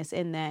and this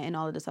and that and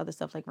all of this other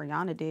stuff like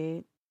Rihanna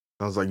did.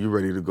 Sounds like you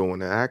ready to go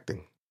into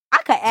acting. I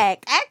could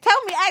act.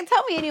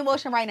 Tell me any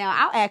emotion right now.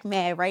 I'll act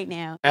mad right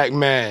now. Act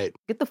mad.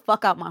 Get the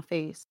fuck out my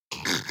face.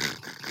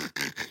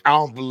 I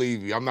don't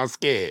believe you. I'm not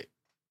scared.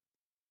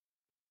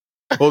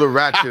 Pull the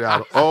ratchet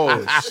out.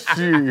 Oh,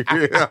 shit.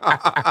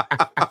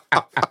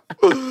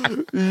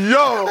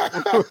 Yo.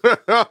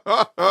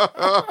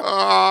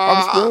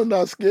 I'm still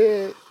not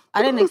scared.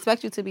 I didn't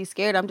expect you to be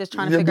scared. I'm just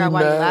trying to figure out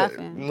why you're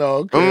laughing.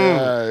 No,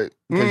 okay.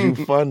 Because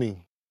you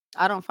funny.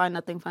 I don't find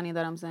nothing funny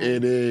that I'm saying.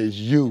 It is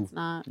you. It's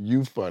not.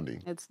 You funny.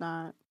 It's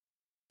not.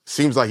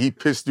 Seems like he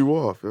pissed you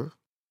off, huh?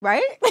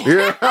 Right?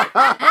 Yeah.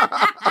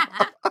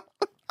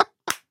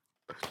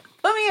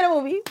 Put me in a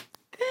movie.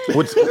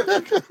 What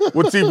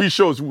TV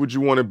shows would you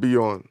want to be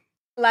on?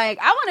 Like,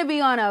 I want to be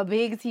on a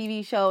big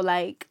TV show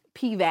like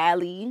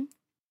P-Valley.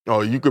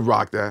 Oh, you could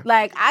rock that.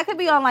 Like, I could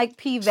be on like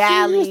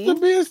P-Valley.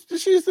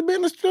 She used to be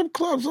in the strip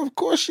clubs. Of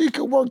course she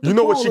could work the You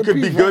know what she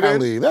could be good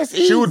in? That's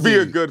easy. She would be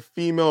a good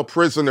female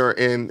prisoner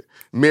in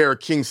Mayor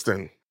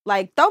Kingston.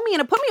 Like, put me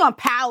on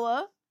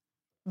Power,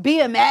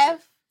 BMF.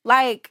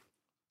 Like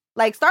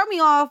start me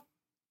off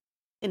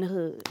in the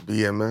hood.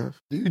 BMF?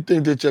 Do you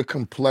think that your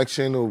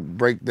complexion will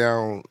break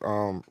down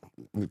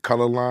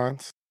color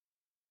lines?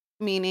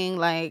 Meaning,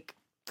 like,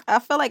 I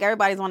feel like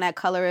everybody's on that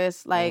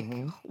colorist, like,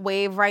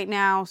 wave right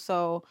now,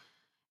 so,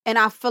 and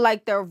I feel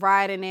like they're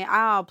riding it.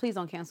 Oh, please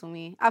don't cancel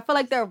me. I feel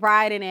like they're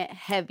riding it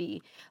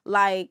heavy.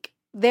 Like,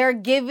 they're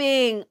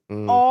giving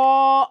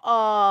all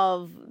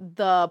of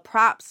the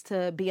props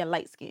to being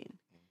light-skinned.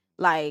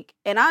 Like,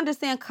 and I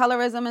understand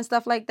colorism and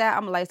stuff like that.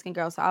 I'm a light-skinned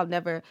girl, so I'll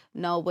never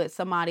know what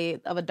somebody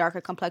of a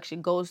darker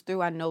complexion goes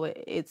through. I know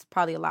it's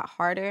probably a lot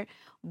harder,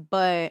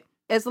 but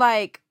it's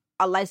like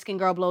a light-skinned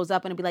girl blows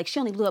up and it'll be like, she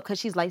only blew up because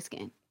she's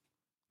light-skinned.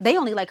 They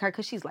only like her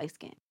because she's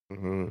light-skinned.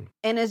 And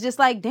it's just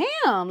like,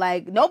 damn,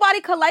 like,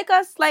 nobody could like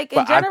us, like,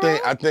 in general.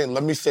 I think,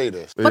 let me say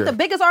this. But the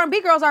biggest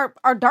R&B girls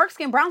are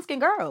dark-skinned,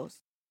 brown-skinned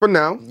girls. For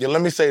now. Yeah,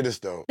 let me say this,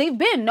 though. They've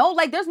been.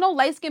 There's no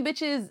light-skinned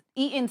bitches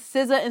eating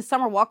SZA and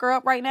Summer Walker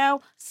up right now.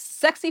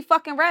 Sexy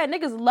fucking Red.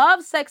 Niggas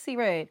love Sexy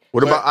Red.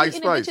 What about Ice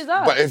Spice?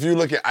 But if you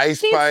look at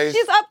Ice Spice...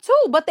 She's up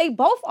too, but they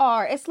both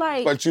are. It's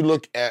like... But you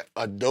look at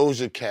a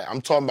Doja Cat.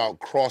 I'm talking about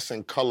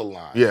crossing color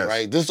lines,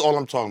 right? This is all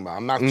I'm talking about.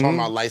 I'm not talking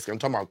about light skin. I'm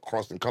talking about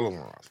crossing color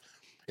lines.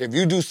 If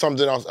you do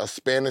something else, a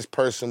Spanish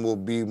person will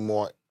be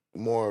more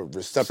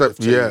receptive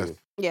to you.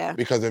 Yeah.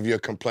 Because of your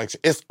complexion.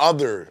 It's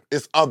other.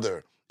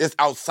 It's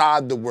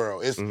outside the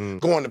world. It's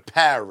going to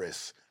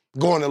Paris,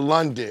 going to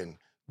London,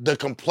 the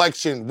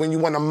complexion, when you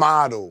want to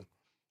model,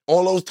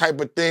 all those type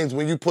of things.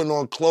 When you put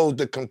on clothes,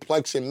 the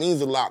complexion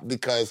means a lot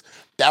because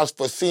that's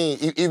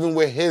foreseen, even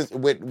with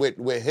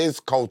his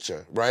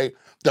culture, right?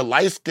 The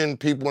light-skinned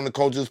people in the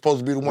culture are supposed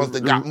to be the ones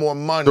that got more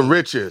money. The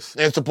richest.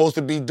 They're supposed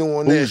to be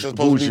doing this. They're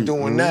supposed to be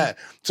doing that.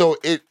 So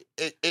it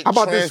How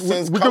about this?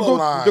 We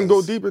can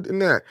go deeper than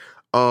that.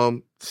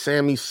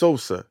 Sammy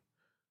Sosa.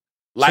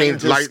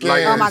 Lightened his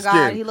skin. Oh my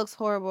God, he looks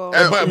horrible.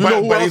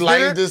 But he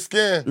lightened his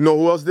skin. You know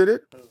who else did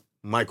it?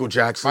 Michael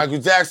Jackson.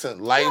 Lightened his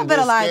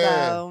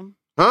skin.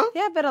 Huh?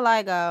 Yeah,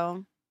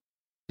 vitiligo.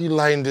 He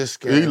lightened his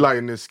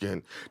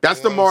skin. That's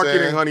the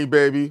marketing, honey,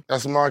 baby.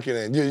 That's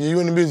marketing. You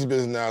in the music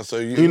business now, so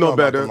you know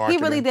better. He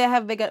really did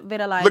have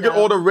vitiligo. Look at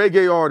all the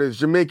reggae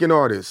artists, Jamaican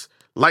artists,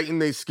 lighten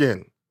their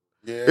skin.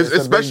 Yeah,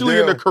 especially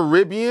in the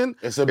Caribbean,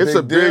 it's a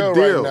big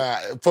deal right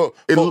now.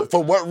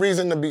 For what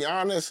reason, to be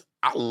honest,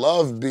 I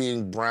love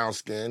being brown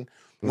skinned.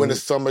 When the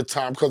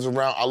summertime comes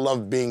around, I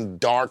love being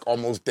dark,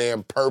 almost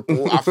damn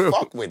purple. I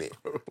fuck with it.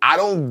 I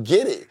don't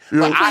get it.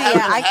 But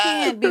I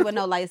can't be with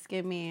no light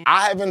skinned man.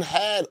 I haven't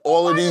had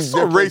all of these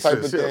different type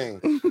of things.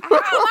 I'm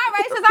not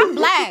racist. I'm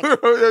black.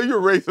 You're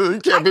racist. You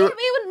can't be with...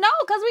 No,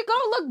 because we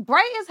gonna look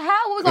bright as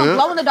hell. We're gonna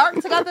glow in the dark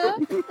together.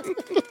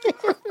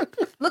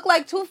 Look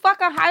like two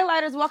fucking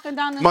highlighters walking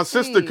down the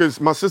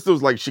street. My sister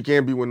was like, she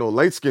can't be with no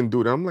light skinned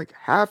dude. I'm like,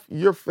 half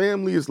your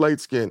family is light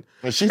skinned.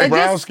 And she's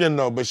brown skinned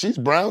though, but she's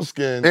brown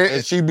skinned.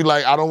 And she'd be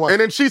like, I don't want.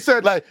 And then she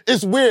said, like,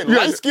 it's weird.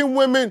 Light skinned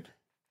women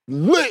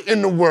lit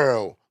in the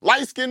world.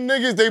 Light skinned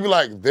niggas, they be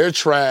like, they're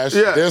trash,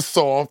 they're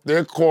soft,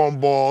 they're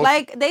cornballs.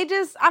 Like, they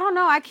just, I don't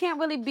know, I can't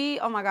really be,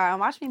 oh my God,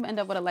 watch me end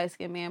up with a light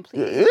skinned man.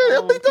 Please.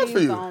 It'll be good for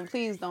you.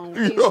 Please don't.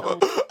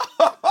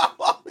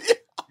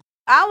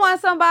 I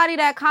want somebody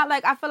that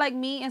I feel like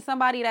me and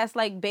somebody that's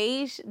like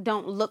beige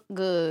don't look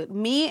good.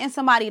 Me and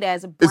somebody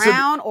that's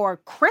brown or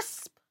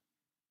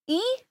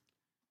crisp-y,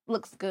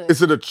 looks good.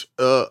 Is it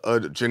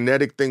a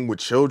genetic thing with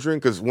children?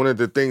 Because one of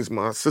the things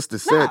my sister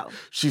said,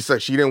 she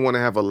said she didn't want to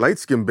have a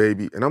light-skinned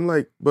baby. And I'm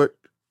like, but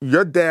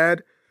your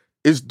dad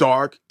is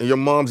dark and your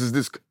mom's is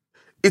this...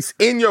 It's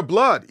in your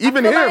blood.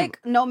 Even him. Like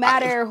no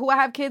matter who I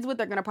have kids with,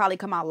 they're gonna probably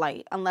come out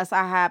light. Unless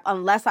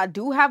I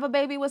do have a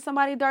baby with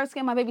somebody dark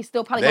skinned, my baby's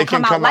still probably gonna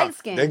come out light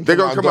skinned. They're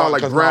gonna come out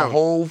like brown. My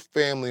whole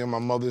family on my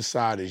mother's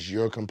side is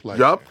your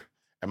complexion. Yup.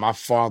 And my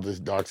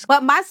father's dark skinned.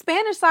 But my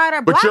Spanish side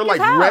are black. But you're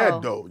like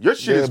red though. Your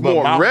shit is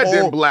more red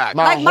than black.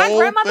 My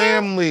whole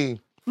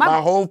family.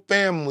 My whole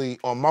family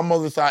on my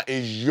mother's side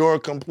is your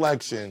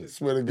complexion.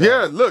 Swear to God.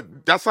 Yeah,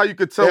 look, that's how you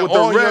could tell with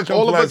the red.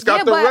 All of us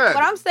got the red.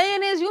 What I'm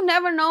saying is, you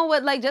never know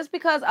what, like, just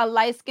because a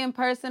light skinned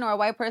person or a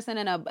white person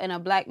and a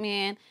black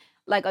man,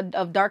 like a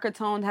darker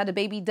tone, had a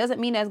baby,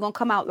 doesn't mean that it's gonna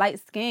come out light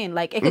skinned.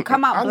 Like, it could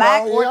come out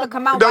black, or it could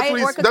come out white,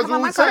 or it could come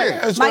out my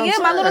color.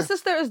 My little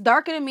sister is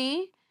darker than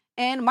me.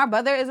 And my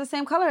brother is the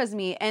same color as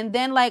me. And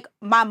then, like,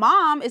 my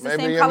mom is the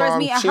same color as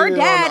me. And her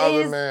dad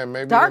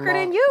is darker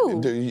than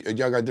you.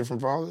 Y'all got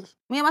different fathers?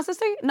 Me and my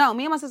sister? No,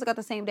 me and my sister got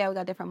the same dad. We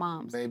got different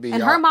moms.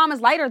 And her mom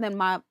is lighter than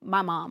my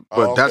mom.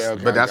 But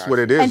that's what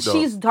it is, and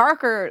she's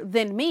darker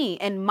than me.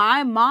 And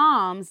my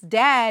mom's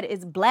dad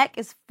is black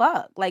as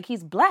fuck. Like,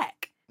 he's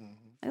black.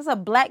 He's a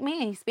black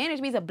man. He's Spanish,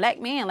 but he's a black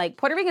man. Like,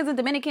 Puerto Ricans and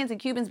Dominicans and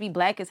Cubans be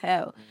black as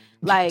hell.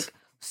 Like...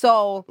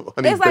 So,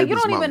 it's like, you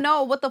don't even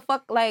know what the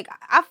fuck, like,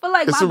 I feel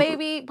like my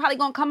baby probably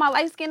gonna come out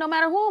light skinned no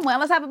matter who.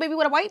 Unless I have a baby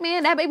with a white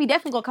man, that baby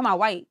definitely gonna come out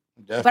white.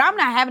 Definitely. But I'm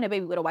not having a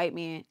baby with a white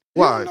man.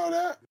 Why? You don't know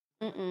that?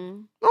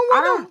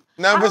 I don't.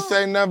 Never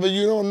say never.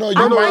 You don't know.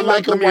 You might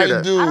like a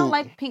white dude. I don't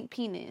like pink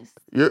penis.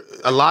 I'm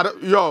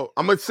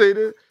gonna say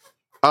this.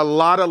 A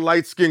lot of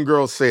light-skinned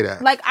girls say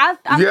that. Like,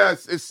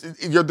 yes,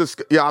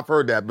 I've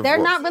heard that before.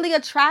 They're not really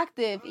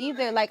attractive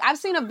either. Like, I've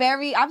seen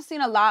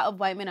a lot of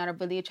white men that are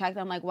really attractive.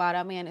 I'm like, wow,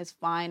 that man is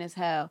fine as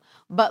hell.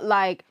 But,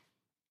 like,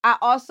 I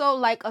also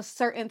like a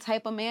certain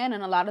type of man,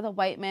 and a lot of the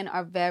white men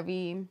are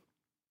very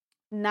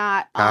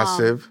not...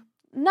 passive?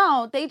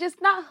 No, they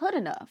just not hood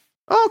enough.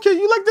 Oh, okay,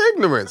 you like the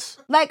ignorance.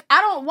 Like,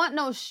 I don't want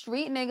no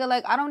street nigga.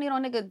 Like, I don't need no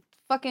nigga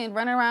fucking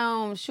running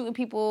around shooting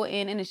people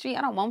in the street.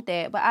 I don't want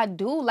that. But I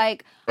do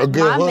like a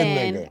good hood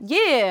nigga.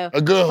 Yeah.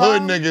 A good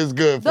hood nigga is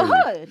good for the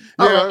hood.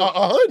 Yeah,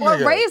 a hood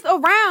nigga. Or raised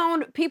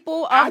around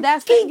people of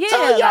that state. Yeah.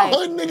 Tell y'all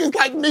hood niggas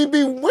like me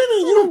be winning.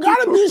 You don't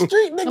gotta be a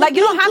street nigga. Like, you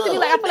don't have to be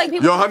like, I feel like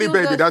people. Yo, honey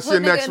baby, that's your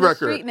next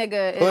record. Street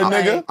nigga. Hood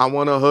nigga? I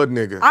want a hood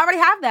nigga. I already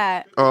have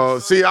that. Oh,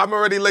 see, I'm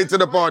already late to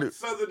the party.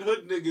 Southern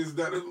hood niggas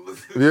that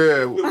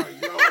yeah.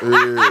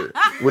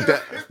 With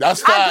that.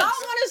 That's facts. I don't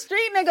want a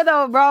street nigga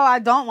though, bro. I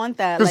don't want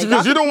that.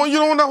 Because you don't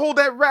want to hold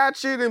that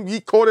ratchet and be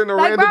caught in a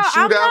random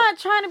shootout. I'm not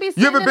trying to be.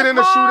 You ever been in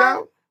a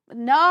shootout?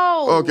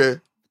 No. Okay.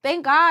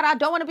 Thank God. I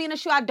don't want to be in a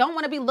shoot. I don't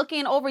want to be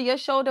looking over your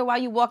shoulder while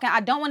you walking. I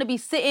don't want to be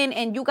sitting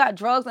and you got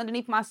drugs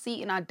underneath my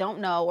seat and I don't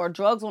know, or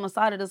drugs on the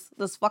side of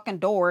this fucking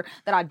door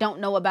that I don't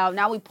know about.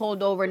 Now we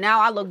pulled over.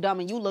 Now I look dumb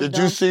and you look dumb.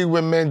 Did you see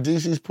when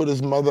Mendeecees put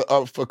his mother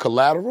up for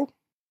collateral?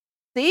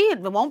 See, it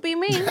won't be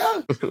me.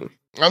 Yeah.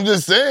 I'm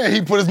just saying,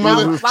 he put his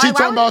mother. She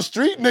talking about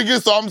street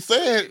niggas, so I'm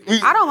saying.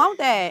 I don't want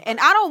that, and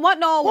I don't want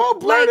no. Well,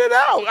 blurt it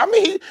out. I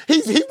mean,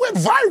 he went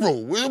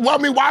viral. Well, I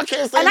mean, why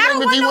can't say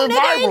him if he went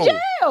viral? In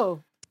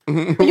jail.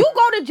 You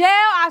go to jail,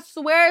 I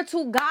swear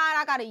to God,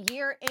 I got a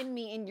year in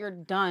me, and you're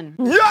done.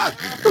 Yes,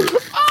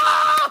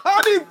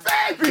 honey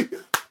baby.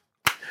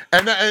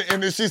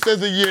 And if she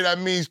says a year, that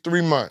means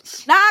 3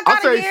 months. Nah, I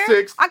got I'll a say year.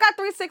 6. I got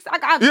 360.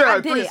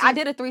 I did it. I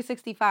did a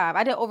 365.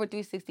 I did over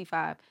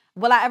 365.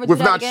 Will I ever do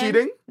that again? With not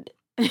cheating?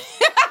 Exactly.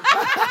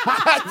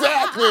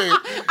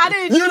 I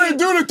didn't. You didn't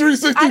do the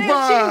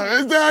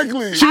 365.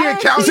 Exactly. Cheating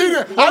counts.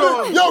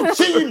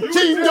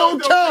 Cheating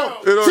don't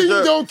count.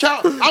 Cheating don't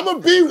count. I'ma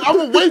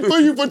wait for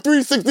you for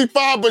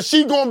 365, but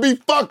she gonna be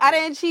fucked. I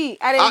didn't cheat.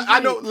 I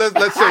know.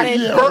 Let's say. I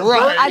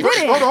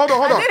didn't. Hold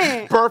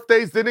on.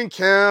 Birthdays didn't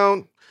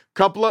count.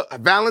 Couple of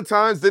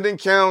Valentine's didn't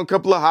count.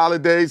 Couple of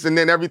holidays, and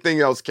then everything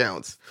else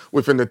counts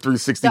within the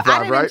 365,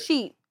 right? I didn't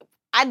cheat.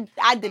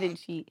 I didn't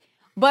cheat.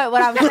 But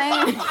what I'm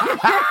saying.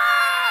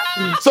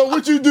 So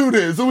what you do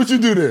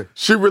there?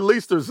 She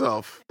released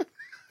herself.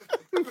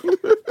 I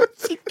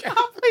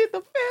plead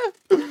the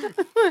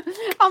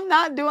fifth. I'm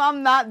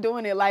not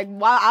doing it. Like,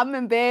 while I'm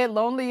in bed,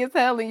 lonely as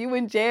hell, and you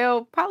in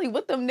jail, probably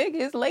with them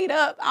niggas laid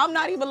up. I'm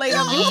not even laid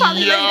up. You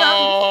probably laid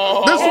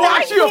up. That's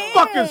why she a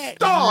fucking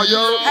star,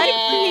 yo.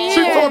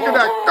 She talking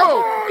that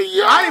go.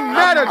 I ain't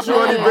mad at you,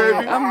 honey,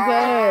 baby. I'm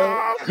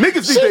good.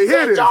 Niggas need to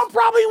hear this. Y'all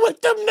probably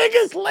with them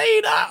niggas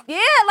laid up. Yeah,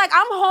 like,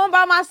 I'm home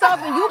by myself,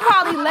 and you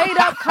probably laid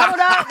up, cuddled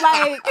up.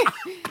 Like,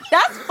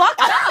 that's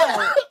fucked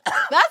up.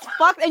 That's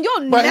fucked. And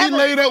you'll But never. He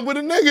laid up with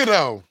a nigga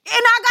though.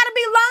 And I gotta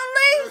be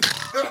lonely?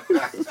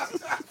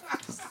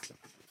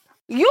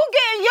 You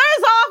getting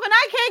yours off and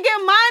I can't get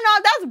mine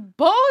off. That's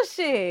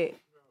bullshit.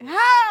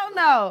 Hell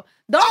no.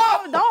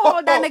 Don't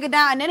hold that nigga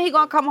down. And then he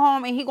gonna come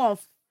home and he gonna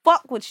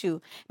fuck with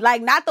you.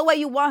 Like, not the way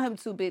you want him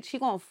to, bitch. He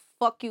gonna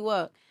fuck you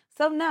up.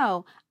 So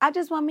no, I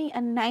just want me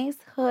a nice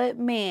hood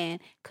man,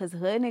 cause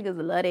hood niggas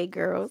love their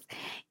girls,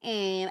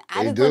 and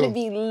I just want to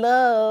be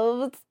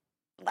loved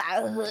by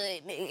a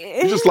hood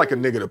nigga. You just like a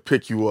nigga to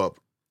pick you up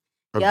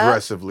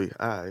aggressively.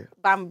 All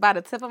right. By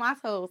the tip of my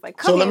toes. Like,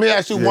 come so here, let me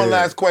ask you one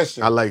last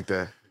question. I like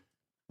that.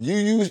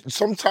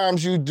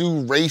 Sometimes you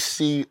do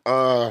racy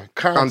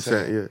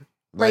content. Yeah.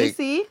 Like,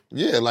 racy?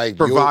 Yeah, like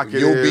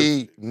provocative. You'll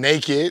be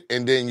naked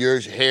and then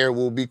your hair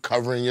will be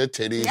covering your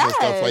titties and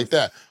stuff like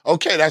that.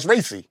 Okay, that's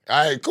racy.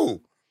 All right,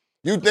 cool.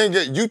 You think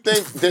that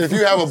if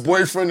you have a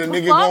boyfriend, a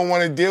nigga gonna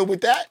want to deal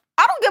with that?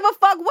 I don't give a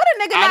fuck what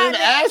a nigga. I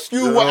didn't ask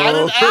you. I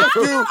didn't ask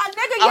you. A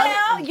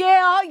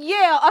nigga,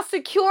 yeah. A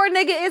secure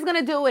nigga is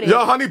gonna deal with it.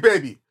 Yo, honey,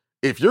 baby,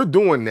 if you're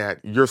doing that,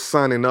 you're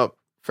signing up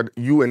for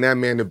you and that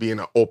man to be in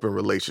an open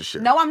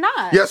relationship. No, I'm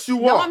not. Yes, you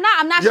are. No, I'm not.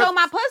 I'm not showing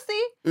my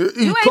pussy.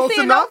 You ain't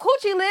seeing no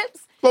coochie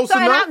lips. Close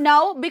enough?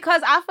 No,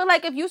 because I feel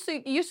like if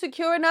you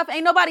secure enough,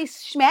 ain't nobody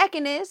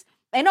smacking this.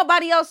 Ain't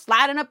nobody else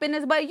sliding up in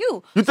this but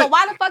you. So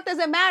why the fuck does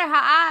it matter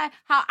how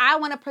I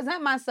want to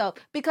present myself?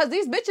 Because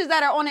these bitches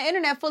that are on the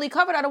internet fully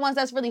covered are the ones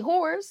that's really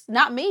whores,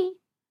 not me.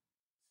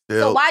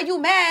 So why you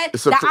mad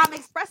that I'm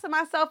expressing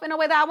myself in a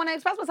way that I want to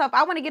express myself?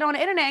 I want to get on the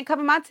internet and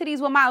cover my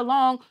titties with my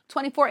long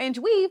 24-inch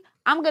weave.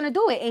 I'm going to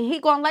do it. And he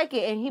going to like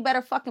it. And he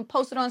better fucking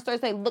post it on story.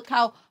 Say, look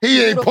how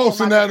he ain't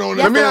posting that on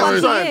the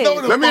story.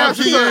 Let me ask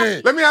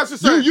you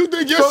something. You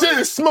think your shit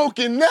is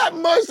smoking that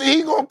much and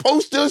he going to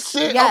post your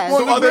shit up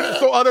on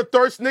so other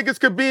thirst niggas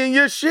could be in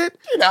your shit?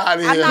 Get out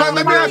of here.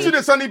 Let me ask you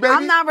this, honey, baby.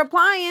 I'm not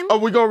replying. Oh,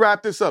 we're going to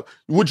wrap this up.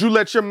 Would you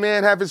let your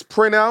man have his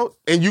printout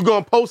and you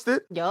going to post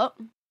it? Yup.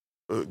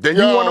 Then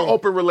you want an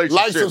open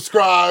relationship. Like,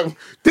 subscribe.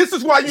 This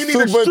is why you need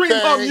to stream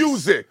her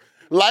music.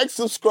 Like,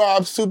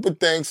 subscribe, super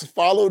thanks.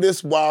 Follow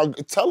this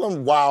tell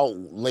them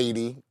wild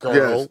lady,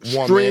 girl,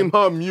 woman. Stream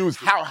her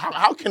music.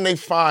 How can they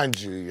find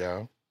you,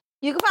 yo?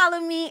 You can follow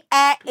me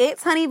at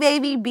It's Honey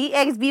Baby,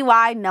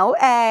 Bxby, no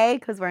A,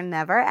 because we're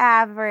never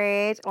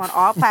average on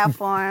all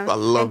platforms. I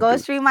love and go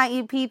this. stream my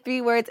EP,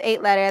 3 words,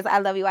 8 letters. I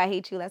love you, I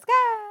hate you. Let's go.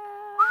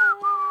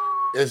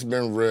 It's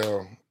been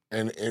real.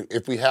 And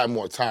if we had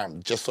more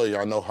time, just so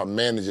y'all know, her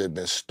manager had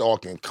been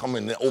stalking,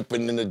 coming and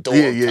opening the door,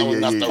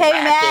 telling us to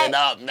wrap it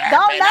up. Let's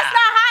not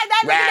hide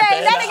that nigga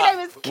name. That nigga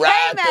name is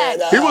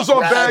K-Mac. He was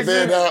on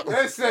Bxby.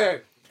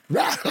 Listen,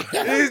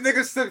 these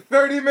niggas took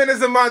 30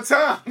 minutes of my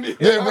time.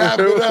 Yeah, wrap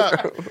it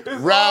up.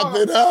 Wrap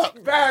it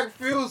up. Bag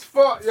feels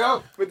fucked,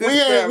 yo. But We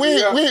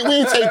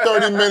ain't take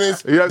 30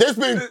 minutes. This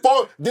been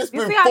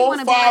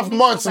 4-5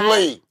 months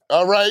late.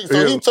 All right?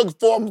 So he took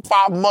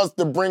 4-5 months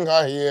to bring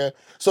her here.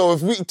 So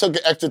if we took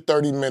an extra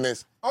 30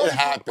 minutes, it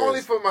happens.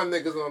 Only for my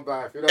niggas on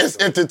Bag. It's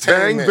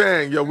entertainment.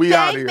 Bang, bang. Yo, we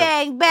out here.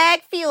 Bang, bang,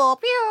 back, fuel,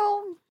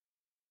 pew.